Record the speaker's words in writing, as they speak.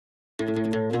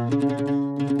Hey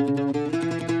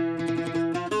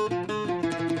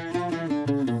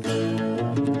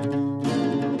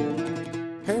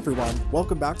everyone,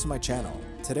 welcome back to my channel.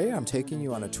 Today I'm taking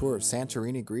you on a tour of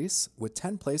Santorini, Greece with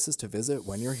 10 places to visit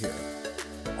when you're here.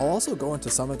 I'll also go into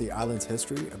some of the island's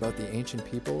history about the ancient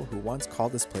people who once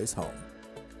called this place home.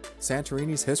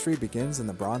 Santorini's history begins in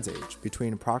the Bronze Age,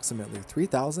 between approximately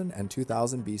 3000 and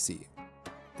 2000 BC.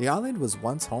 The island was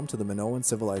once home to the Minoan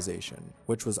civilization,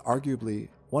 which was arguably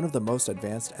one of the most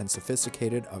advanced and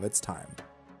sophisticated of its time.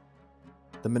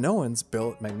 The Minoans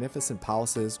built magnificent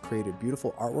palaces, created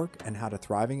beautiful artwork, and had a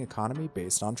thriving economy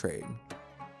based on trade.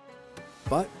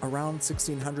 But around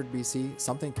 1600 BC,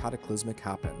 something cataclysmic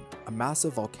happened. A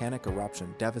massive volcanic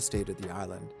eruption devastated the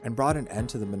island and brought an end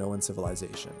to the Minoan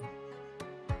civilization.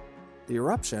 The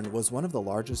eruption was one of the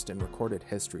largest in recorded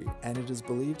history, and it is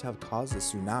believed to have caused a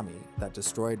tsunami that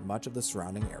destroyed much of the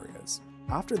surrounding areas.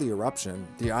 After the eruption,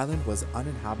 the island was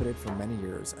uninhabited for many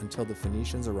years until the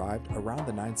Venetians arrived around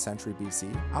the 9th century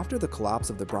BC after the collapse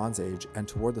of the Bronze Age and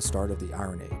toward the start of the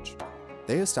Iron Age.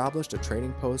 They established a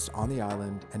trading post on the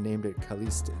island and named it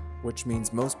Cycladic, which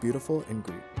means most beautiful in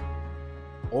Greek.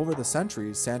 Over the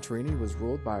centuries, Santorini was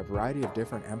ruled by a variety of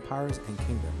different empires and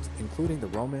kingdoms, including the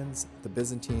Romans, the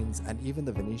Byzantines, and even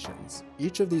the Venetians.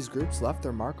 Each of these groups left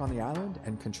their mark on the island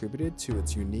and contributed to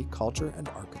its unique culture and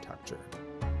architecture.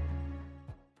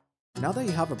 Now that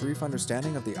you have a brief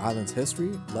understanding of the island's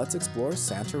history, let's explore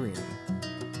Santorini.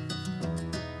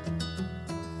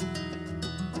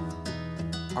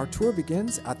 Our tour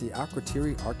begins at the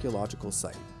Akrotiri Archeological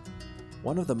Site.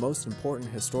 One of the most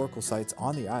important historical sites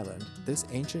on the island, this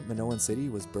ancient Minoan city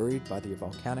was buried by the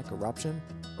volcanic eruption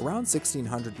around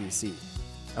 1600 BC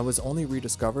and was only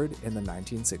rediscovered in the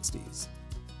 1960s.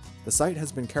 The site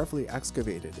has been carefully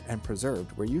excavated and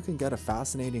preserved, where you can get a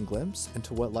fascinating glimpse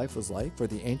into what life was like for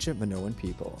the ancient Minoan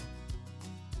people.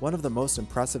 One of the most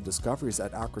impressive discoveries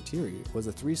at Akrotiri was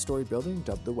a 3-story building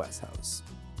dubbed the West House.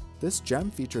 This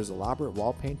gem features elaborate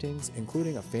wall paintings,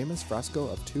 including a famous fresco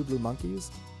of 2 blue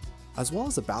monkeys, as well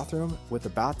as a bathroom with a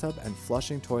bathtub and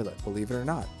flushing toilet, believe it or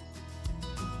not.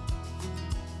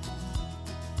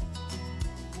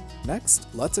 Next,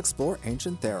 let's explore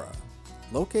Ancient Thera.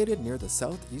 Located near the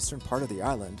southeastern part of the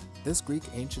island, this Greek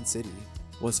ancient city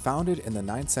was founded in the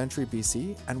 9th century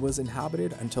BC and was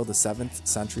inhabited until the 7th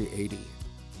century AD.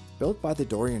 Built by the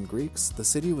Dorian Greeks, the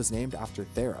city was named after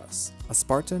Theras, a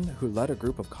Spartan who led a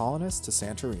group of colonists to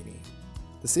Santorini.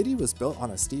 The city was built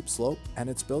on a steep slope, and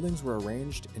its buildings were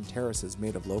arranged in terraces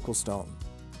made of local stone.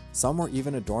 Some were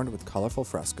even adorned with colorful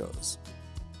frescoes.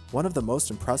 One of the most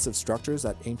impressive structures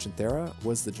at Ancient Thera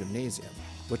was the gymnasium,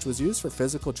 which was used for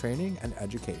physical training and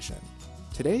education.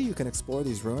 Today you can explore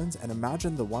these ruins and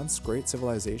imagine the once great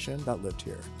civilization that lived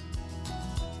here.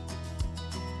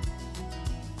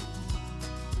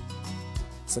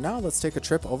 So now let's take a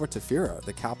trip over to Fira,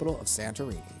 the capital of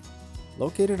Santorini.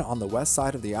 Located on the west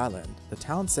side of the island, the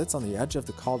town sits on the edge of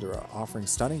the caldera, offering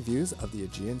stunning views of the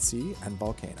Aegean Sea and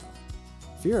volcano.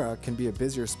 Fira can be a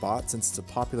busier spot since it's a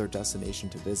popular destination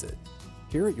to visit.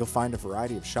 Here you'll find a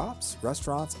variety of shops,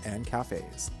 restaurants, and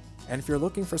cafes. And if you're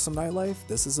looking for some nightlife,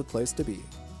 this is a place to be.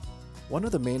 One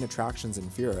of the main attractions in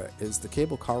Fira is the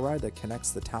cable car ride that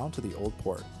connects the town to the old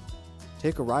port.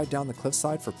 Take a ride down the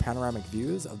cliffside for panoramic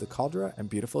views of the caldera and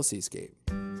beautiful seascape.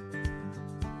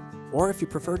 Or if you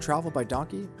prefer travel by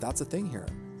donkey, that's a thing here.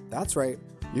 That's right,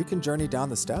 you can journey down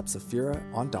the steps of Fira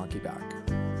on donkey back.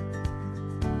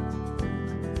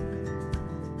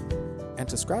 And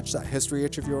to scratch that history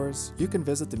itch of yours, you can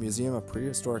visit the Museum of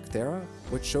Prehistoric Thera,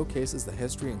 which showcases the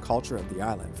history and culture of the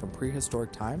island from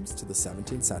prehistoric times to the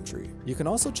 17th century. You can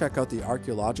also check out the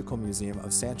Archaeological Museum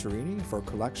of Santorini for a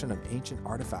collection of ancient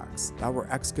artifacts that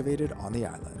were excavated on the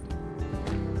island.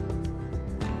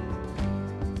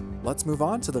 Let's move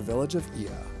on to the village of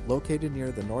Ia, located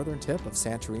near the northern tip of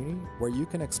Santorini, where you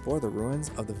can explore the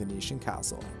ruins of the Venetian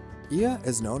castle. Ia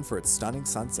is known for its stunning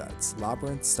sunsets,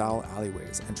 labyrinth-style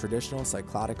alleyways, and traditional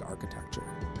Cycladic architecture.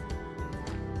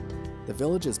 The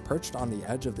village is perched on the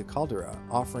edge of the caldera,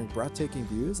 offering breathtaking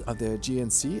views of the Aegean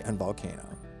Sea and volcano.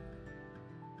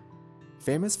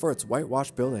 Famous for its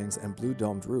whitewashed buildings and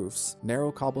blue-domed roofs,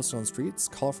 narrow cobblestone streets,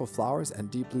 colorful flowers, and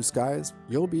deep blue skies,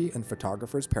 you'll be in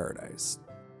photographer's paradise.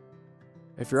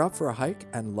 If you're up for a hike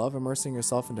and love immersing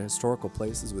yourself into historical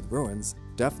places with ruins,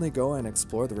 definitely go and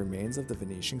explore the remains of the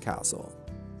Venetian castle.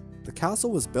 The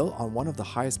castle was built on one of the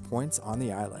highest points on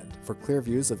the island for clear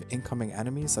views of incoming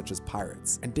enemies such as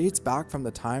pirates, and dates back from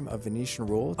the time of Venetian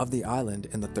rule of the island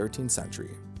in the 13th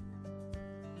century.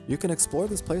 You can explore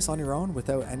this place on your own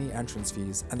without any entrance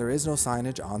fees, and there is no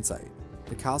signage on site.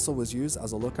 The castle was used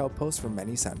as a lookout post for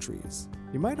many centuries.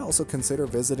 You might also consider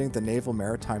visiting the Naval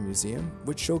Maritime Museum,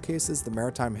 which showcases the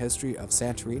maritime history of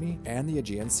Santorini and the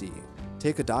Aegean Sea.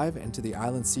 Take a dive into the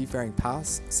island's seafaring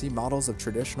past, see models of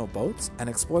traditional boats, and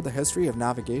explore the history of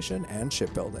navigation and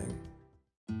shipbuilding.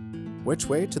 Which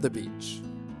way to the beach?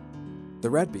 The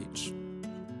Red Beach.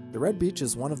 The Red Beach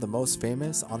is one of the most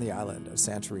famous on the island of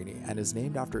Santorini and is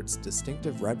named after its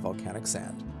distinctive red volcanic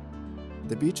sand.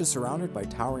 The beach is surrounded by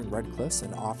towering red cliffs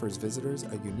and offers visitors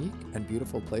a unique and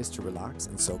beautiful place to relax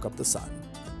and soak up the sun.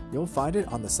 You'll find it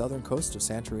on the southern coast of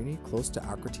Santorini, close to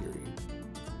Akrotiri.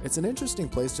 It's an interesting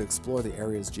place to explore the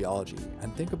area's geology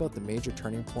and think about the major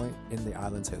turning point in the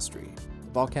island's history,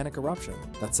 the volcanic eruption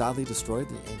that sadly destroyed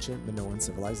the ancient Minoan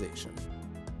civilization.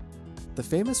 The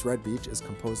famous Red Beach is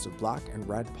composed of black and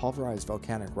red pulverized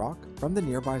volcanic rock from the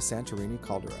nearby Santorini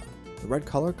caldera. The red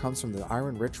color comes from the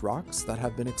iron-rich rocks that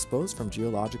have been exposed from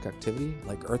geologic activity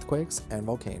like earthquakes and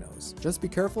volcanoes. Just be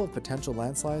careful of potential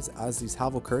landslides, as these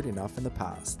have occurred enough in the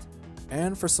past.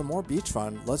 And for some more beach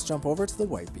fun, let's jump over to the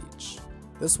White Beach.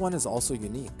 This one is also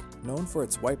unique. Known for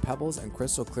its white pebbles and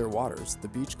crystal clear waters, the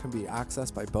beach can be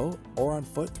accessed by boat or on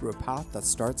foot through a path that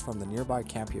starts from the nearby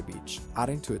Campia Beach,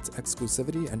 adding to its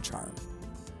exclusivity and charm.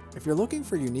 If you're looking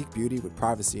for unique beauty with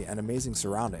privacy and amazing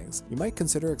surroundings, you might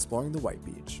consider exploring the White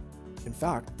Beach. In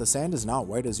fact, the sand is not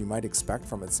white as you might expect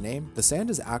from its name. The sand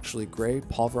is actually gray,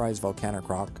 pulverized volcanic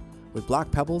rock with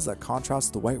black pebbles that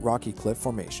contrast the white rocky cliff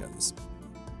formations.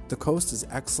 The coast is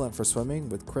excellent for swimming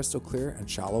with crystal clear and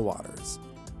shallow waters.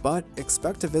 But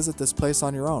expect to visit this place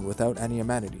on your own without any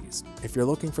amenities. If you're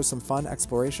looking for some fun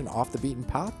exploration off the beaten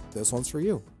path, this one's for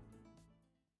you.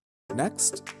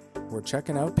 Next, we're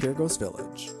checking out Pyrgos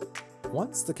Village.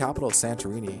 Once the capital of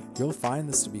Santorini, you'll find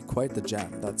this to be quite the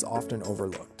gem that's often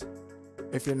overlooked.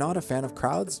 If you're not a fan of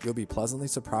crowds, you'll be pleasantly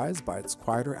surprised by its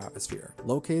quieter atmosphere.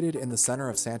 Located in the center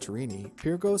of Santorini,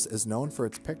 Pyrgos is known for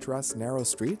its picturesque narrow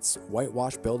streets,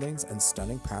 whitewashed buildings, and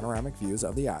stunning panoramic views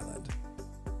of the island.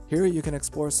 Here you can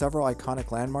explore several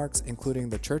iconic landmarks, including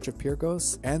the Church of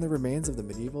Pyrgos and the remains of the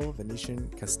medieval Venetian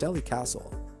Castelli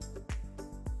Castle.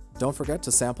 Don't forget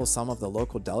to sample some of the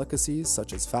local delicacies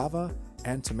such as fava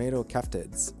and tomato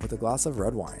keftids with a glass of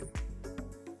red wine.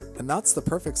 And that's the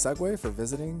perfect segue for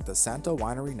visiting the Santo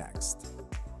Winery next.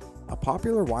 A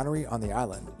popular winery on the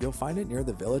island, you'll find it near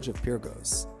the village of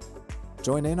Pyrgos.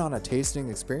 Join in on a tasting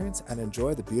experience and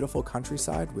enjoy the beautiful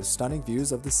countryside with stunning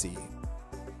views of the sea.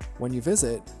 When you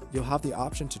visit, you'll have the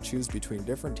option to choose between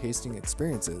different tasting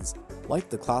experiences, like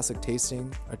the classic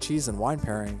tasting, a cheese and wine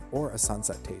pairing, or a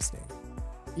sunset tasting.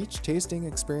 Each tasting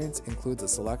experience includes a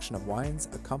selection of wines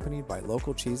accompanied by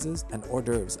local cheeses and hors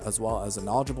d'oeuvres, as well as a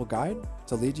knowledgeable guide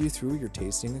to lead you through your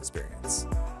tasting experience.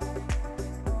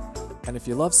 And if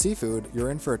you love seafood,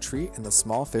 you're in for a treat in the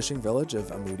small fishing village of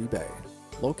Ammoudi Bay.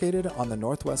 Located on the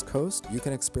northwest coast, you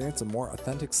can experience a more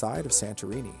authentic side of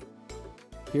Santorini.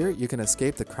 Here, you can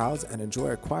escape the crowds and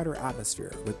enjoy a quieter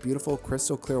atmosphere with beautiful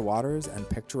crystal clear waters and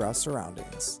picturesque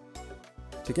surroundings.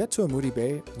 To get to Ammoudi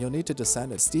Bay, you'll need to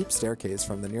descend a steep staircase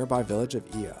from the nearby village of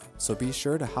Ia, so be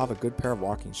sure to have a good pair of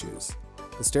walking shoes.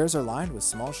 The stairs are lined with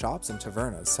small shops and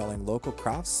tavernas selling local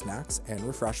crafts, snacks, and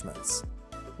refreshments.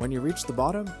 When you reach the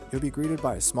bottom, you'll be greeted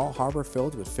by a small harbor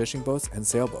filled with fishing boats and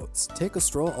sailboats. Take a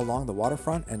stroll along the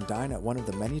waterfront and dine at one of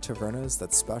the many tavernas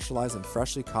that specialize in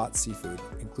freshly caught seafood,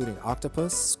 including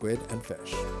octopus, squid, and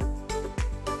fish.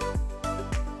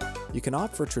 You can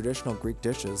opt for traditional Greek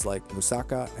dishes like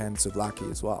moussaka and souvlaki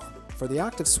as well. For the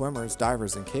active swimmers,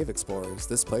 divers, and cave explorers,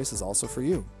 this place is also for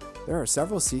you. There are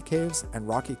several sea caves and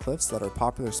rocky cliffs that are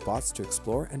popular spots to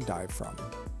explore and dive from.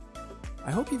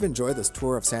 I hope you've enjoyed this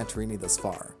tour of Santorini thus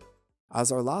far.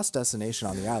 As our last destination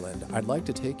on the island, I'd like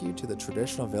to take you to the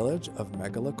traditional village of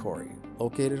Megalochori,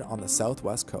 located on the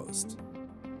southwest coast.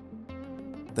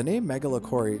 The name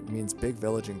Megalochori means big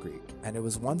village in Greek, and it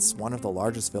was once one of the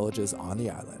largest villages on the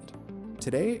island.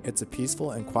 Today, it's a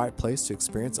peaceful and quiet place to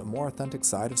experience a more authentic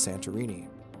side of Santorini.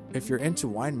 If you're into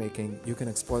winemaking, you can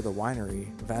explore the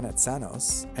winery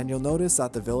Venetians, and you'll notice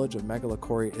that the village of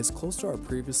Megalochori is close to our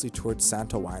previously toured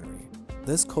Santo Winery.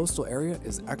 This coastal area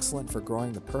is excellent for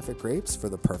growing the perfect grapes for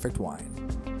the perfect wine.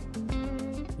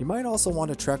 You might also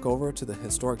want to trek over to the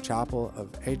historic chapel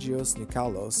of Agios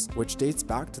Nikolaos, which dates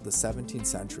back to the 17th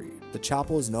century. The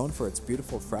chapel is known for its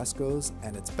beautiful frescoes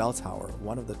and its bell tower,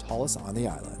 one of the tallest on the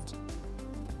island.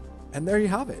 And there you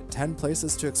have it, 10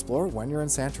 places to explore when you're in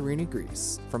Santorini,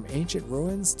 Greece. From ancient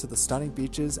ruins to the stunning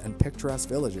beaches and picturesque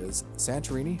villages,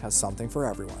 Santorini has something for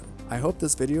everyone. I hope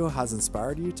this video has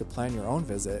inspired you to plan your own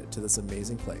visit to this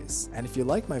amazing place. And if you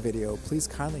like my video, please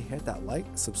kindly hit that like,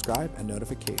 subscribe, and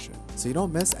notification so you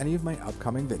don't miss any of my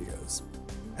upcoming videos.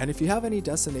 And if you have any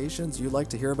destinations you'd like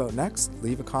to hear about next,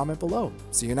 leave a comment below.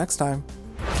 See you next time!